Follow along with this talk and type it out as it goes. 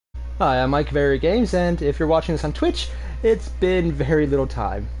Hi, I'm Mike Very Games, and if you're watching this on Twitch, it's been very little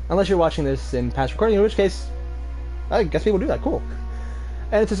time. Unless you're watching this in past recording, in which case, I guess people do that, cool.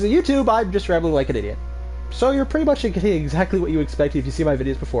 And if this is YouTube, I'm just rambling like an idiot. So you're pretty much getting exactly what you expect if you see my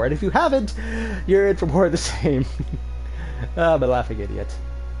videos before, and if you haven't, you're in for more of the same. I'm a laughing idiot.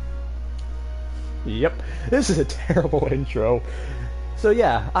 Yep, this is a terrible intro. So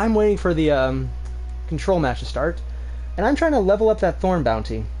yeah, I'm waiting for the control match to start, and I'm trying to level up that Thorn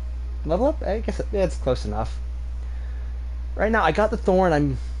bounty. Level up? I guess it's close enough. Right now, I got the Thorn.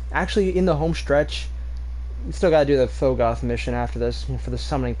 I'm actually in the home stretch. Still gotta do the Fogoth mission after this, for the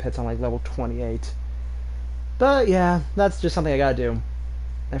summoning pits on like level 28. But yeah, that's just something I gotta do.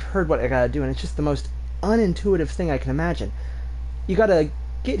 I've heard what I gotta do, and it's just the most unintuitive thing I can imagine. You gotta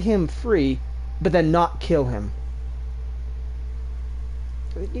get him free, but then not kill him.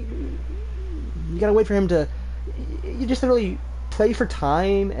 You gotta wait for him to... You just literally play for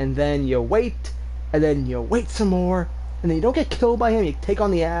time, and then you wait, and then you wait some more, and then you don't get killed by him, you take on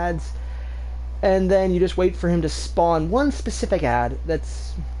the ads, and then you just wait for him to spawn one specific ad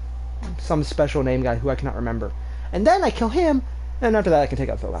that's some special name guy who I cannot remember. And then I kill him, and after that I can take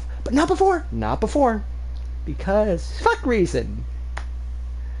out Fogoth. But not before! Not before! Because fuck reason!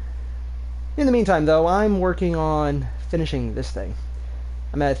 In the meantime, though, I'm working on finishing this thing.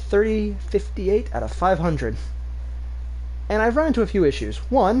 I'm at 3058 out of 500. And I've run into a few issues.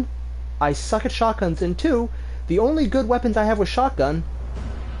 One, I suck at shotguns, and two, the only good weapons I have with shotgun...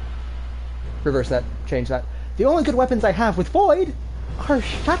 Reverse that, change that. The only good weapons I have with Void are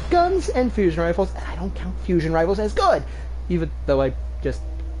shotguns and fusion rifles, and I don't count fusion rifles as good, even though I just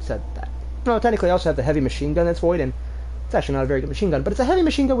said that. No, technically I also have the heavy machine gun that's Void, and it's actually not a very good machine gun, but it's a heavy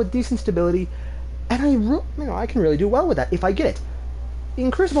machine gun with decent stability, and I can really do well with that if I get it.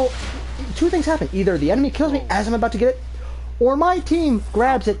 In Crucible, two things happen. Either the enemy kills me as I'm about to get it, or my team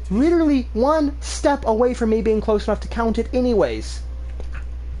grabs it literally one step away from me being close enough to count it anyways.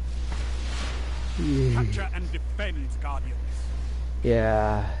 Capture and defend, Guardians.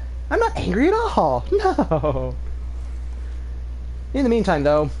 Yeah. I'm not angry at all. No. In the meantime,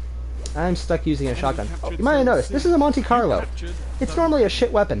 though, I'm stuck using a shotgun. Oh, you might have noticed, this is a Monte Carlo. It's normally a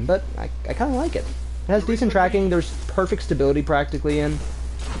shit weapon, but I kind of like it. It has decent tracking, there's perfect stability practically in.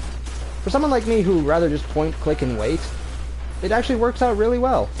 For someone like me who'd rather just point, click, and wait, it actually works out really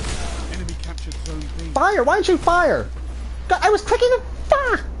well. Enemy captured zone B. Fire! Why didn't you fire? God, I was clicking the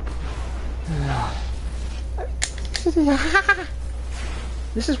fire!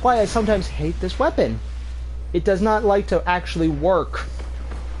 This is why I sometimes hate this weapon. It does not like to actually work.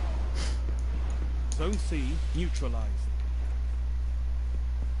 Zone C neutralized.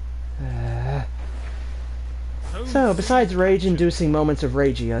 So, besides rage-inducing moments of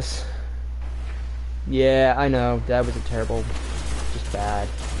ragius... Yeah, I know, that was a terrible... just bad.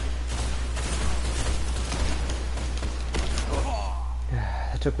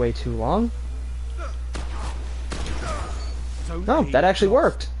 That took way too long. No, that actually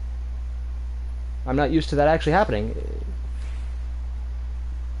worked. I'm not used to that actually happening.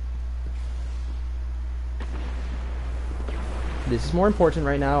 This is more important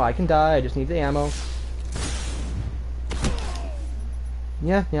right now. I can die, I just need the ammo.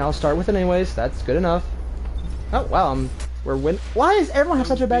 Yeah, I'll start with it anyways. That's good enough. Oh, wow, we're win- Why does everyone have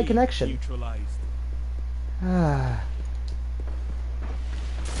such a bad connection? Ah.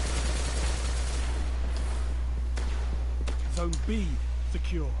 Zone B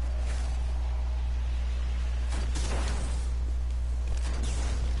secure.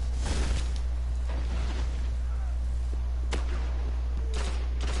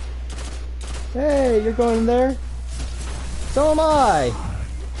 Hey, you're going in there? So am I!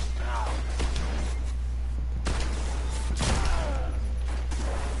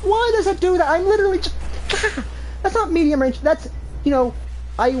 Why does it do that? I'm literally just... That's not medium range, that's, you know,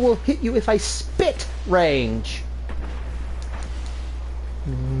 I will hit you if I spit range.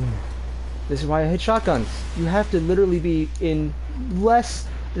 This is why I hate shotguns. You have to literally be in less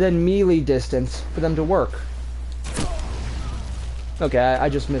than melee distance for them to work. Okay, I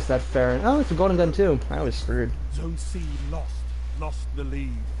just missed that fair. Oh, it's a golden gun too. I was screwed. Zone C lost the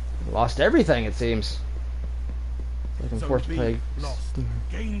lead. Lost everything, it seems. Like I'm forced to play. Lost.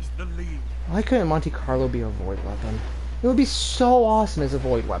 Gains the lead. Why couldn't Monte Carlo be a void weapon? It would be so awesome as a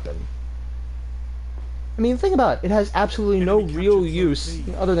void weapon. I mean, think about it. It has absolutely no real use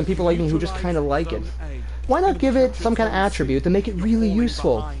other than people like me who just kind of like it. Why not give it some kind of attribute to make it really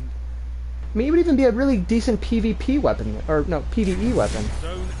useful? I mean, it would even be a really decent PvP weapon, or no, PvE weapon.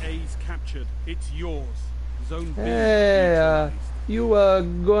 Zone A's captured. It's yours. Zone B. Hey, you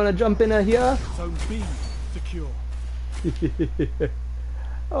gonna jump in here? Zone B secure.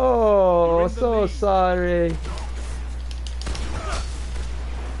 Oh, You're in the so lead. sorry.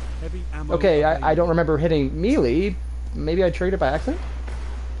 Heavy ammo Okay, I available. don't remember hitting melee. Maybe I triggered it by accident?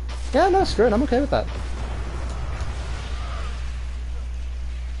 Yeah, no, screw it. I'm okay with that.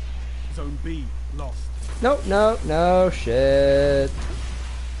 Zone B lost. Nope, no, no, shit.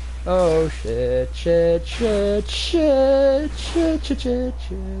 Oh, shit, shit, shit, shit, shit, shit, shit,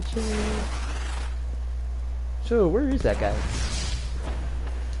 shit, shit. So, where is that guy?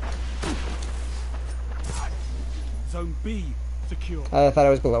 Zone B secure. I thought I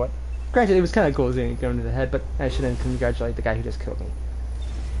was below it. Granted, it was kind of cool seeing it go into the head, but I shouldn't congratulate the guy who just killed me.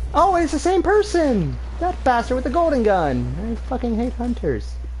 Oh, it's the same person! That bastard with the golden gun! I fucking hate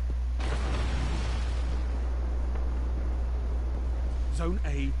hunters. Zone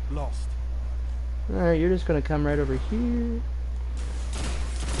A lost. Alright, you're just gonna come right over here.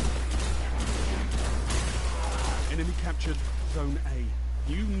 Enemy captured Zone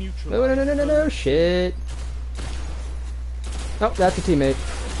A. You neutralized. No, no, no, no, no, no, shit. Oh, that's a teammate.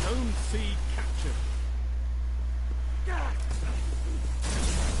 Zone C captured.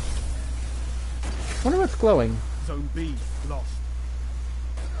 Wonder what's glowing. Zone B lost.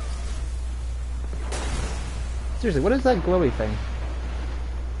 Seriously, what is that glowy thing?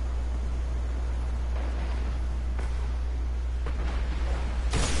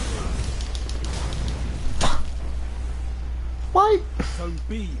 Why? Zone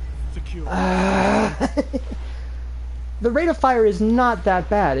B secure. The rate of fire is not that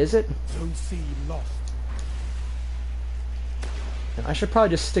bad, is it? Zone C lost. I should probably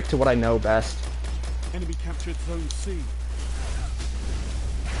just stick to what I know best. Enemy captured Zone C.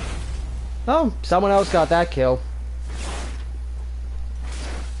 Oh, someone else got that kill.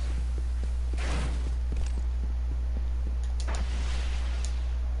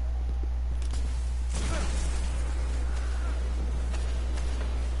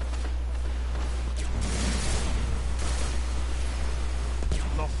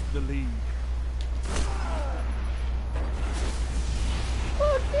 Lost the lead.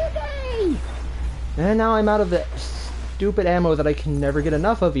 And now I'm out of the stupid ammo that I can never get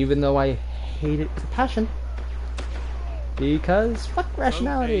enough of, even though I hate it with passion. Because fuck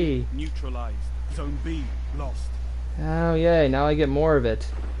rationality. Zone A neutralized. Zone B lost. Oh yay, now I get more of it.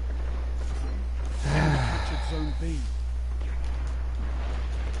 Captured Zone B.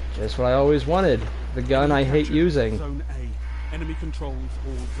 Just what I always wanted. The gun I hate Captured using. Zone A. Enemy controls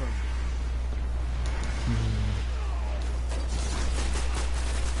all zones.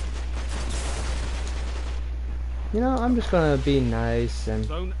 You know, I'm just gonna be nice and...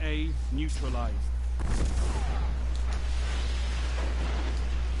 Zone A neutralized.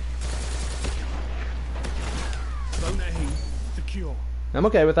 Zone A secure. I'm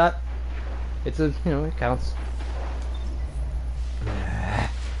okay with that. It's a, you know, it counts.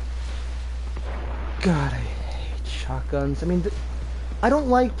 God, I hate shotguns. I mean, I don't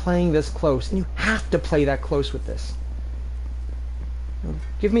like playing this close, and you have to play that close with this. You know,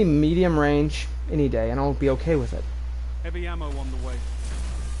 give me medium range any day, and I'll be okay with it. Heavy ammo on the way.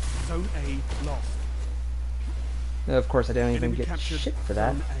 Zone A lost. Of course, I didn't even Enemy get captured shit for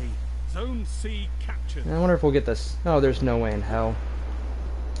that. Zone A. Zone C captured. I wonder if we'll get this. Oh, there's no way in hell.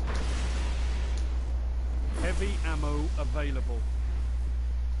 Heavy ammo available.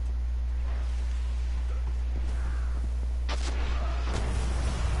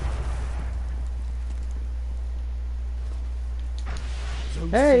 Zone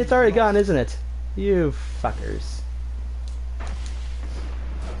Hey, C it's already lost. gone, isn't it? You fuckers.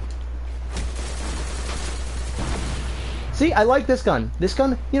 See, I like this gun. This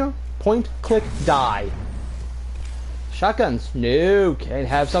gun, you know, point, click, die. Shotguns, no, can't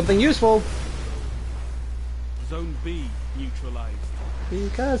have something useful. Zone B neutralized.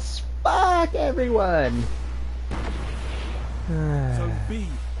 Because fuck everyone. Zone B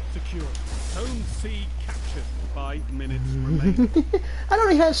secure. Zone C captured. 5 minutes remaining. I don't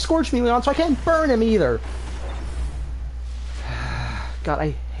even have Scorch Melee on, so I can't burn him either. God,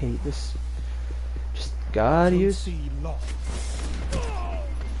 I hate this. Just gotta Zone use... C lost.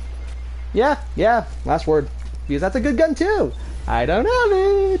 Yeah, last word. Because that's a good gun too. I don't have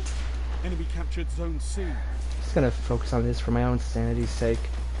it. Enemy captured Zone C. Just gonna focus on this for my own sanity's sake.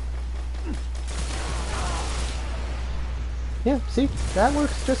 Yeah, see? That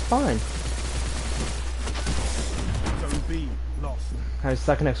works just fine. Zone B lost. I was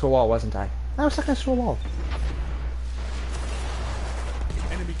stuck next to a wall, wasn't I? I was stuck next to a wall.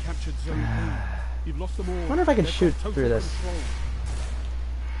 Enemy captured Zone B. You've lost them all. I wonder if I can They've shoot got total through this. control.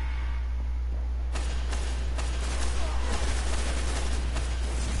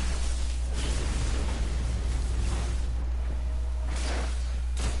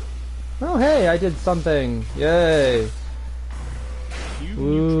 Oh hey, I did something. Yay. You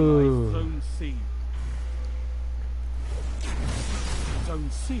Ooh. neutralized Zone C.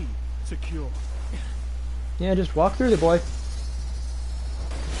 Zone C secure. Yeah, just walk through the boy.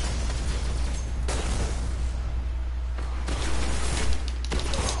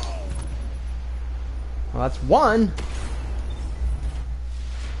 Well, that's one.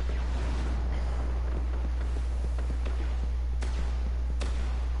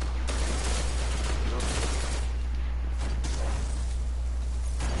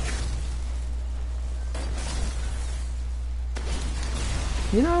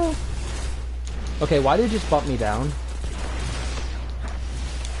 You know... Okay, why did you just bump me down?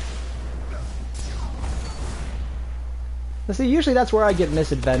 Now, see, usually that's where I get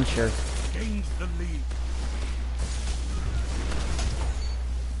misadventure. Gains the lead.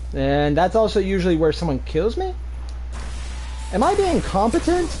 And that's also usually where someone kills me? Am I being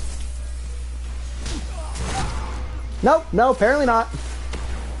competent? Nope, no, apparently not.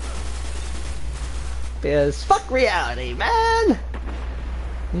 Because fuck reality, man!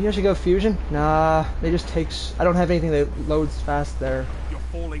 Maybe I should go fusion? Nah, it just takes... I don't have anything that loads fast there. You're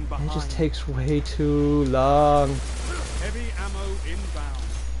falling behind. It just takes way too long. Heavy ammo inbound.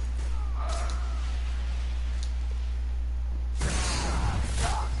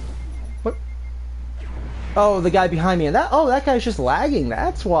 What? Oh, the guy behind me. And that... Oh, that guy's just lagging.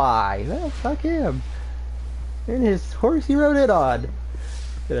 That's why. Well, fuck him. And his horse he rode it on.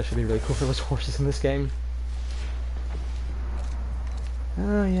 Yeah, that should be really cool if there was horses in this game.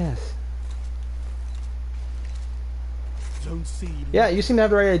 Oh, yes. Zone C. Yeah, you seem to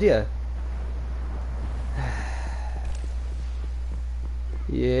have the right idea.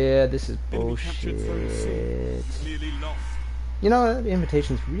 Yeah, this is Enemy captured Zone C. bullshit. Clearly lost. You know, the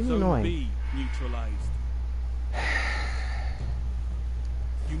invitation's really Zone annoying. B neutralized.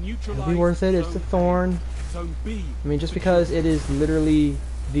 You neutralized. It'll be worth it. It's the Zone Thorn. A. Zone B. I mean, just because it is literally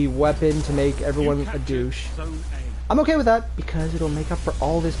the weapon to make everyone You a captured douche. Zone A. I'm okay with that because it'll make up for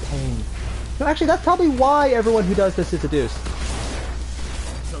all this pain. No, actually, that's probably why everyone who does this is a douche.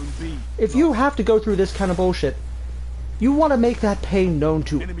 Zone B. If you have to go through this kind of bullshit, you want to make that pain known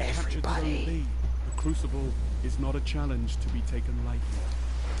to Enemy captured Zone everybody. B. The Crucible is not a challenge to be taken lightly.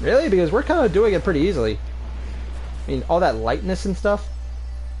 Really? Because we're kind of doing it pretty easily. I mean, all that lightness and stuff.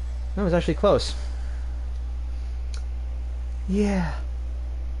 That was actually close. Yeah.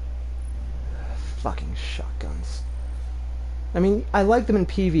 Fucking shotguns. I mean, I like them in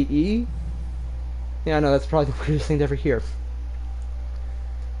PvE. Yeah, I know, that's probably the weirdest thing to ever hear.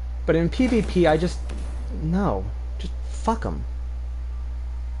 But in PvP, I just... No. Just fuck them.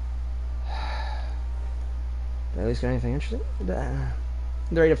 Did I at least get anything interesting? The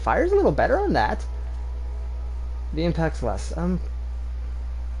rate of fire is a little better on that. The impact's less. I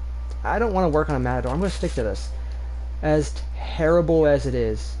don't want to work on a Matador. I'm going to stick to this. As terrible as it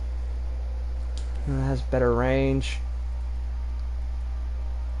is. It has better range.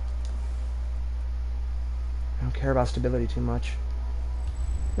 I don't care about stability too much.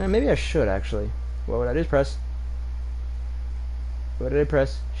 Maybe I should, actually. What did I just press? What did I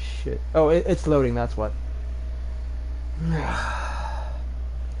press? Shit. Oh, it's loading, that's what.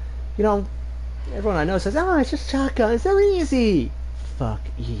 You know, everyone I know says, oh, it's just shotguns, they're easy. Fuck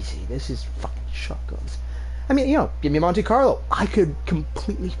easy. This is fucking shotguns. I mean, you know, give me Monte Carlo. I could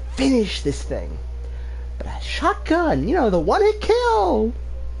completely finish this thing. But a shotgun, you know, the one-hit kill.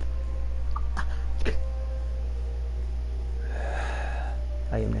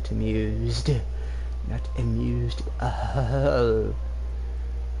 I am not amused. Not amused. Oh.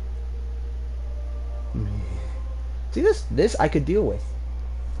 See, this I could deal with.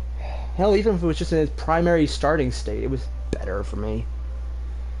 Hell, even if it was just in its primary starting state, it was better for me.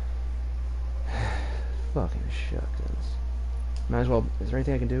 Fucking shotguns. Might as well. Is there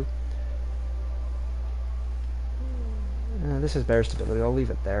anything I can do? This has better stability. I'll leave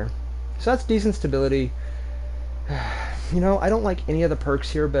it there. So that's decent stability. You know, I don't like any of the perks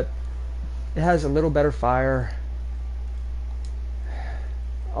here, but it has a little better fire.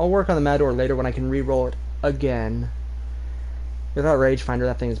 I'll work on the Matador later when I can re-roll it again. Without Rage Finder,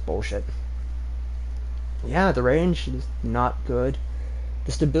 that thing is bullshit. Yeah, the range is not good.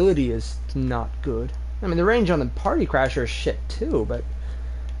 The stability is not good. I mean, the range on the Party Crasher is shit too, but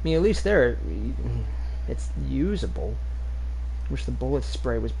I mean, at least there, it's usable. Wish the bullet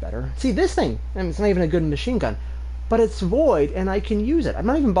spray was better. See, this thing, I mean, it's not even a good machine gun, but it's void, and I can use it. I'm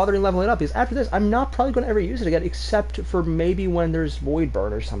not even bothering leveling it up, because after this, I'm not probably going to ever use it again, except for maybe when there's void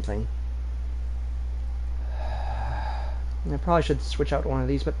burn or something. I probably should switch out one of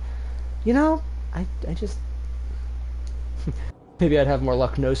these, but, you know, I just... Maybe I'd have more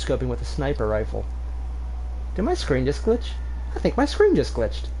luck no-scoping with a sniper rifle. Did my screen just glitch? I think my screen just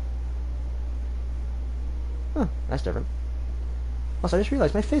glitched. Huh, that's different. Also, I just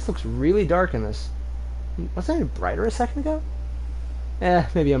realized my face looks really dark in this. Wasn't it brighter a second ago?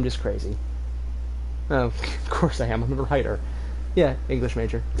 Maybe I'm just crazy. Oh, of course I am. I'm a writer. Yeah, English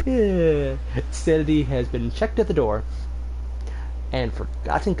major. Yeah. Sanity has been checked at the door. And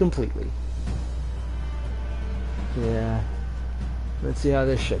forgotten completely. Yeah. Let's see how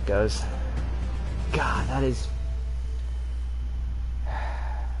this shit goes. God, that is...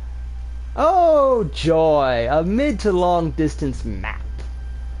 Oh, joy! A mid to long distance map.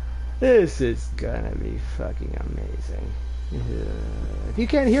 This is gonna be fucking amazing. If you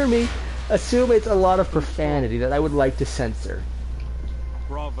can't hear me, assume it's a lot of profanity that I would like to censor.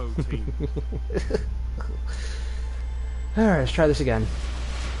 Bravo, team. Alright, let's try this again.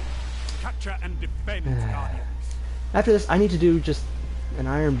 Capture and defend, Guardians. After this, I need to do just an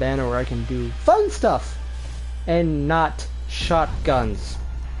Iron Banner where I can do fun stuff and not shotguns.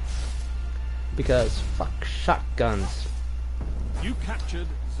 Because fuck shotguns. You captured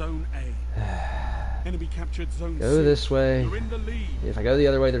Zone A. Enemy captured Zone C. Go this way. You're in the lead. If I go the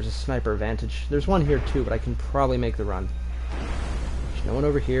other way, there's a sniper advantage. There's one here too, but I can probably make the run. There's no one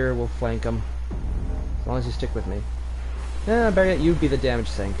over here. We'll flank them. As long as you stick with me. Better yet, you be the damage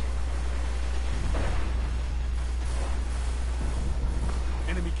sink.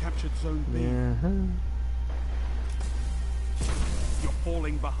 Enemy captured Zone B. You're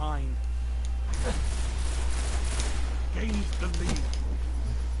falling behind. Gained the lead.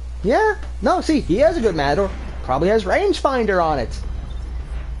 Yeah? No, see, he has a good Matador. Probably has rangefinder on it.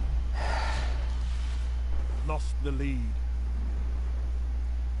 Lost the lead.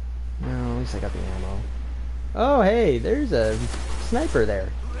 No, at least I got the ammo. Oh, hey, there's a sniper there.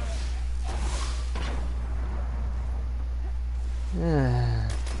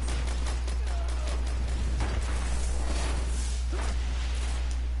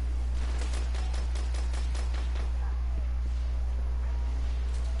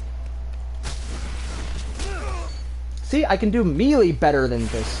 See, I can do melee better than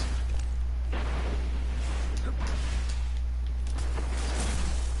this.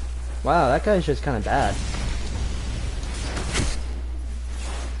 Wow, that guy's just kind of bad.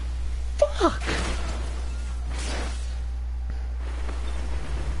 Fuck!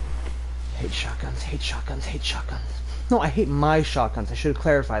 Hate shotguns, hate shotguns, hate shotguns. No, I hate my shotguns. I should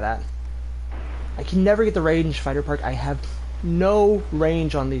clarify that. I can never get the rangefinder perk. I have no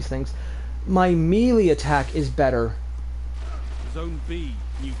range on these things. My melee attack is better. Zone B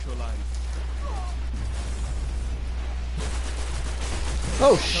neutralized.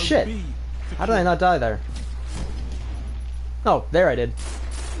 Oh shit! How did I not die there? Oh, there I did.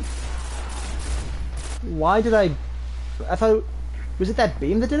 Why did I thought... Was it that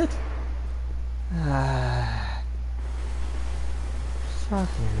beam that did it? Fucking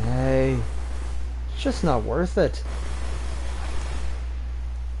A. It's just not worth it.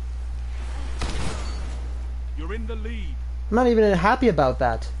 You're in the lead. I'm not even happy about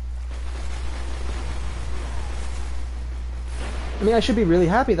that. I mean, I should be really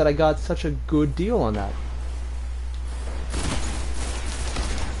happy that I got such a good deal on that.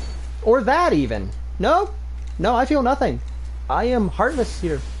 Or that even. No? No, I feel nothing. I am heartless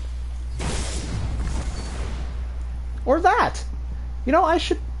here. Or that. You know, I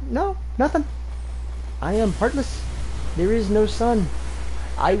should... No, nothing. I am heartless. There is no sun.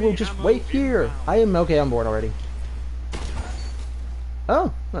 I will just wait here. I am okay on board already.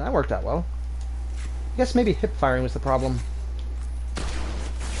 Oh, well, that worked out well. I guess maybe hip firing was the problem.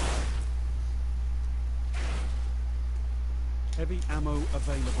 Heavy ammo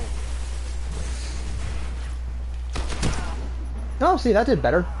available. Oh, see, that did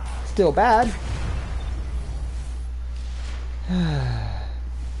better. Still bad.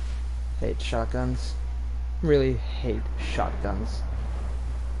 Hate shotguns. Really hate shotguns.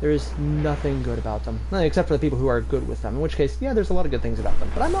 There is nothing good about them. Except for the people who are good with them. In which case, yeah, there's a lot of good things about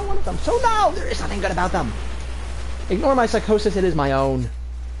them. But I'm not one of them. So no, there is nothing good about them. Ignore my psychosis, it is my own.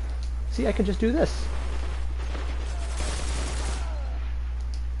 See, I can just do this.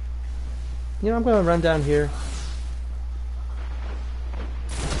 You know, I'm going to run down here.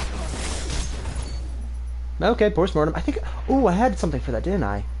 Okay, post-mortem. I think... Oh, I had something for that, didn't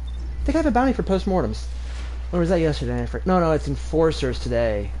I? I think I have a bounty for post-mortems. Or was that yesterday? No, it's enforcers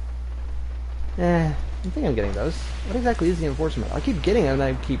today. I think I'm getting those. What exactly is the enforcement? I keep getting them,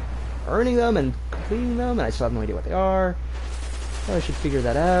 and I keep earning them and completing them, and I still have no idea what they are. So I should figure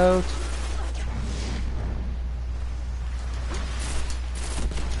that out.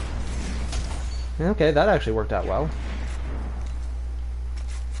 Okay, that actually worked out well.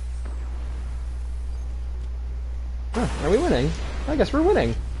 Huh, are we winning? I guess we're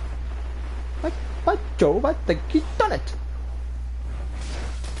winning. By Jove, I think he's done it.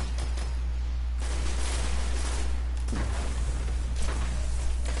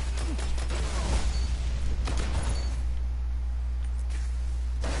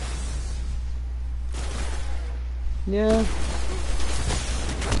 Yeah.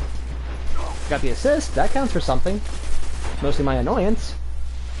 Got the assist. That counts for something. Mostly my annoyance.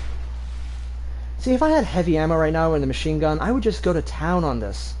 See, if I had heavy ammo right now in the machine gun, I would just go to town on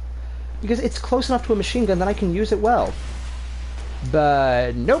this. Because it's close enough to a machine gun that I can use it well.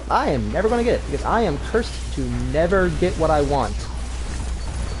 But nope, I am never going to get it. Because I am cursed to never get what I want.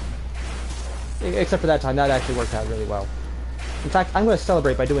 Except for that time. That actually worked out really well. In fact, I'm going to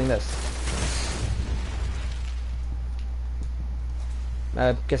celebrate by doing this.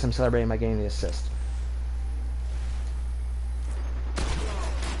 I guess I'm celebrating by getting the assist.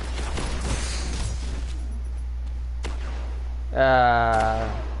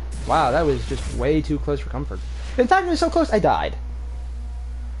 Wow, that was just way too close for comfort. In fact, it was so close, I died.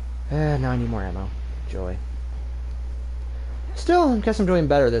 Now I need more ammo. Joy. Still, I guess I'm doing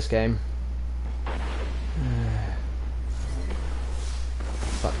better this game.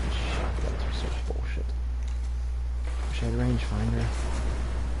 Fucking shotguns are so bullshit. Wish I had rangefinder.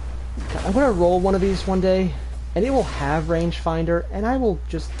 God, I'm gonna roll one of these one day, and it will have rangefinder, and I will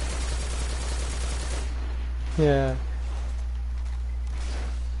just... Yeah.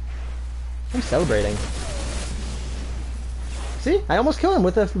 I'm celebrating. See? I almost killed him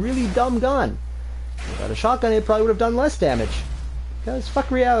with a really dumb gun. Without a shotgun, it probably would have done less damage. Because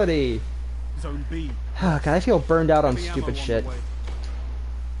fuck reality. Zone B. God, I feel burned out on Heavy stupid ammo on shit. the way.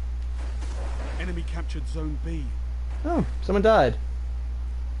 Enemy captured Zone B. Oh, someone died.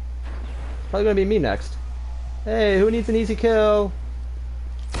 Probably gonna be me next. Hey, who needs an easy kill?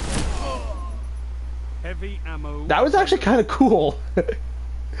 Heavy ammo. That was actually kind of cool.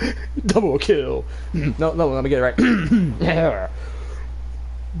 Double kill. No, let me get it right.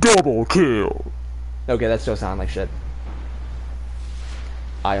 Double kill. Okay, that still sounds like shit.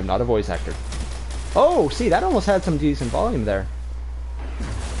 I am not a voice actor. Oh, see, that almost had some decent volume there.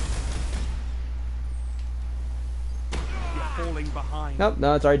 You're falling behind. Nope,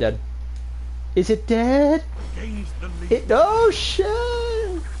 no, it's already dead. Is it dead? Gains the lead. It. Oh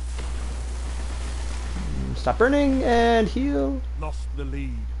shit! Stop burning and heal. Lost the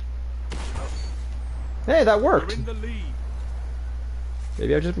lead. Hey, that You're worked. in the lead.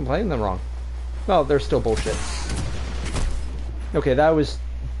 Maybe I've just been playing them wrong. Well, they're still bullshit. Okay, that was...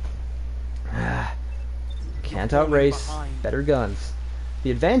 Can't outrace better guns.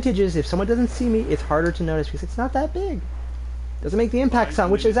 The advantage is if someone doesn't see me, it's harder to notice because it's not that big. Doesn't make the impact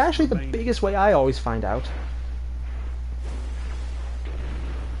sound, which is actually the biggest way I always find out.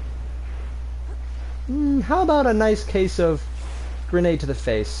 How about a nice case of grenade to the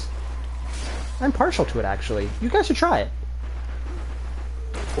face? I'm partial to it, actually. You guys should try it.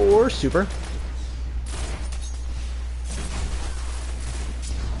 Or super.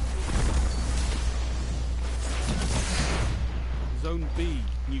 Zone B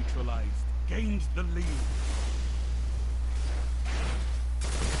neutralized. Gains the lead.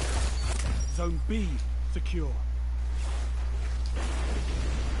 Zone B secure.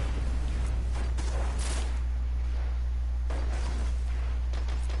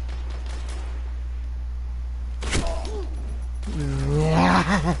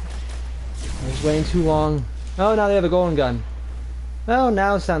 I was waiting too long. Oh, now they have a golden gun. Oh,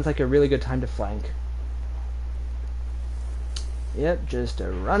 now sounds like a really good time to flank. Yep, just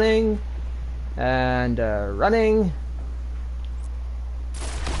running. And running.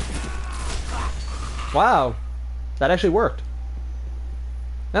 Wow. That actually worked.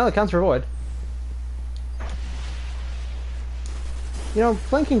 Well, it counts for void. You know,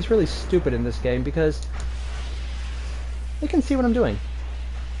 flanking's really stupid in this game because they can see what I'm doing.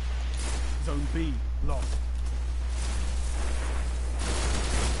 Zone B lost.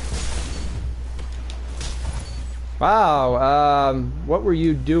 Wow, what were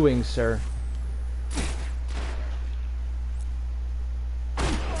you doing, sir?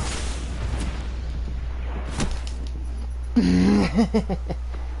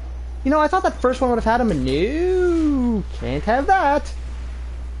 You know, I thought that first one would have had him, but no, can't have that.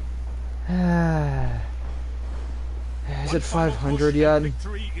 Is it 500 yet?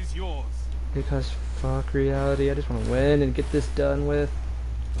 Victory is yours. Because fuck reality, I just want to win and get this done with.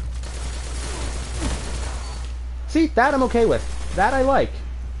 See, that I'm okay with. That I like.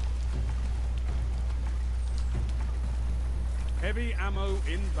 Heavy ammo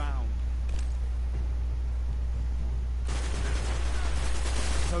inbound.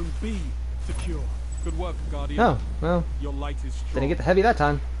 Zone B secure. Good work, Guardian. Oh, well, Your light is strong. didn't get the heavy that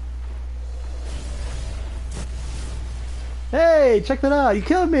time. Hey, check that out! You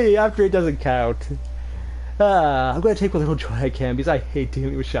killed me after it doesn't count. I'm gonna take what little joy I can because I hate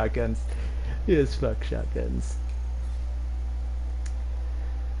dealing with shotguns. Yes, fuck shotguns.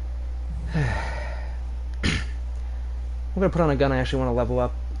 I'm gonna put on a gun I actually want to level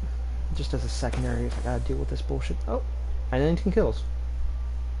up, just as a secondary if I gotta deal with this bullshit. Oh, I had 19 kills.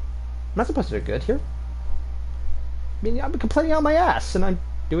 I'm not supposed to do good here. I mean, I've been complaining out my ass, and I'm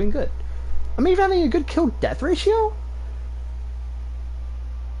doing good. I'm even having a good kill-death ratio?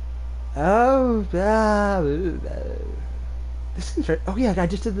 Oh, this seems very... Oh yeah, I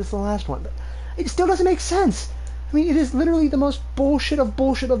just did this the last one. But it still doesn't make sense. I mean, it is literally the most bullshit of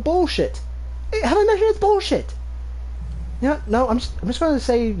bullshit of bullshit. Have I mentioned it's bullshit? Yeah, no, I'm just going to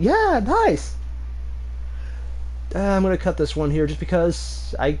say, yeah, nice. I'm going to cut this one here just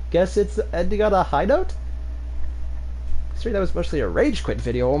because I guess it's ending on a high note. Sorry, that was mostly a rage quit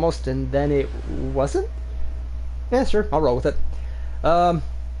video almost, and then it wasn't? Yeah, sure, I'll roll with it.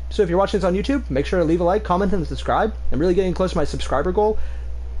 So if you're watching this on YouTube, make sure to leave a like, comment, and subscribe. I'm really getting close to my subscriber goal.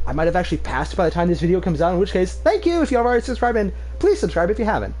 I might have actually passed by the time this video comes out, in which case, thank you if you have already subscribed, and please subscribe if you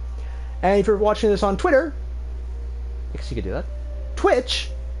haven't. And if you're watching this on Twitter, I guess you could do that. Twitch,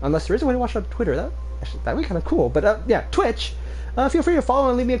 unless there is a way to watch it on Twitter, that would be kind of cool. But yeah, Twitch, feel free to follow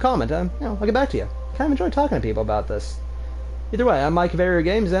and leave me a comment. I'll get back to you. Kind of enjoy talking to people about this. Either way, I'm Mike of Area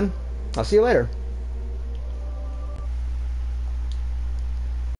Games, and I'll see you later.